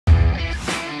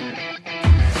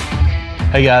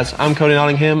Hey guys, I'm Cody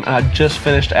Nottingham, and I just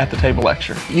finished At the Table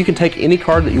lecture. You can take any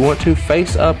card that you want to,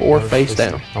 face up or face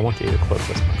down. I want you to close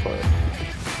this card.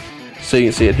 So you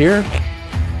can see it here,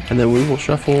 and then we will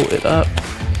shuffle it up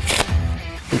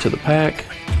into the pack,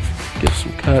 give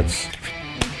some cuts.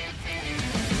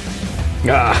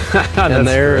 And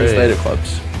there is Eight of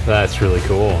Clubs. That's really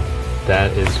cool.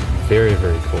 That is very,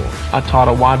 very cool. I taught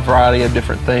a wide variety of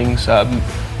different things,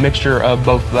 mixture of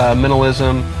both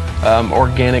mentalism,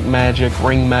 organic magic,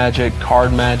 ring magic,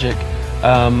 card magic.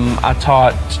 I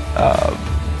taught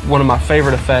one of my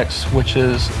favorite effects, which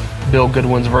is Bill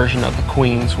Goodwin's version of the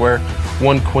Queens, where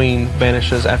one queen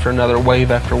vanishes after another, wave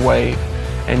after wave,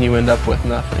 and you end up with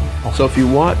nothing. So if you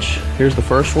watch, here's the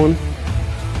first one,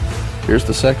 here's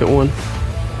the second one,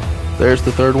 there's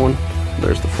the third one,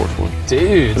 there's the fourth one.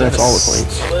 Dude, that's all the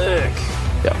queens. Slick.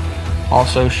 Yeah.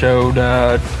 Also showed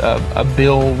a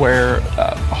bill where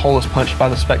a hole is punched by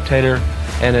the spectator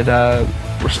and it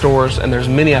restores, and there's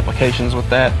many applications with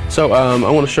that. So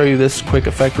I want to show you this quick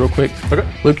effect real quick. Okay.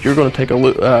 Luke, you're going to take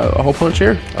a hole punch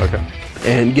here. Okay.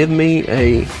 And give me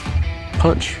a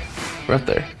punch right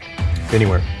there.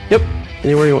 Anywhere? Yep,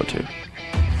 anywhere you want to.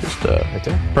 Just right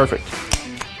there? Perfect.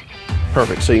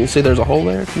 Perfect, so you can see there's a hole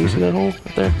there. Can you see that hole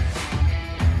right there?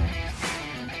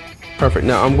 Perfect,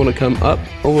 now I'm gonna come up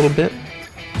a little bit,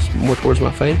 more towards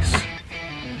my face. So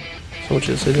I want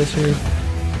you to see this here.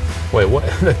 Wait, what?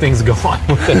 That thing's gone.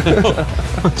 What the hell?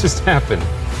 What just happened?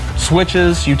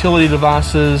 Switches, utility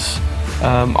devices,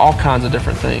 all kinds of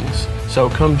different things. So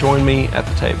come join me at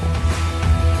the table.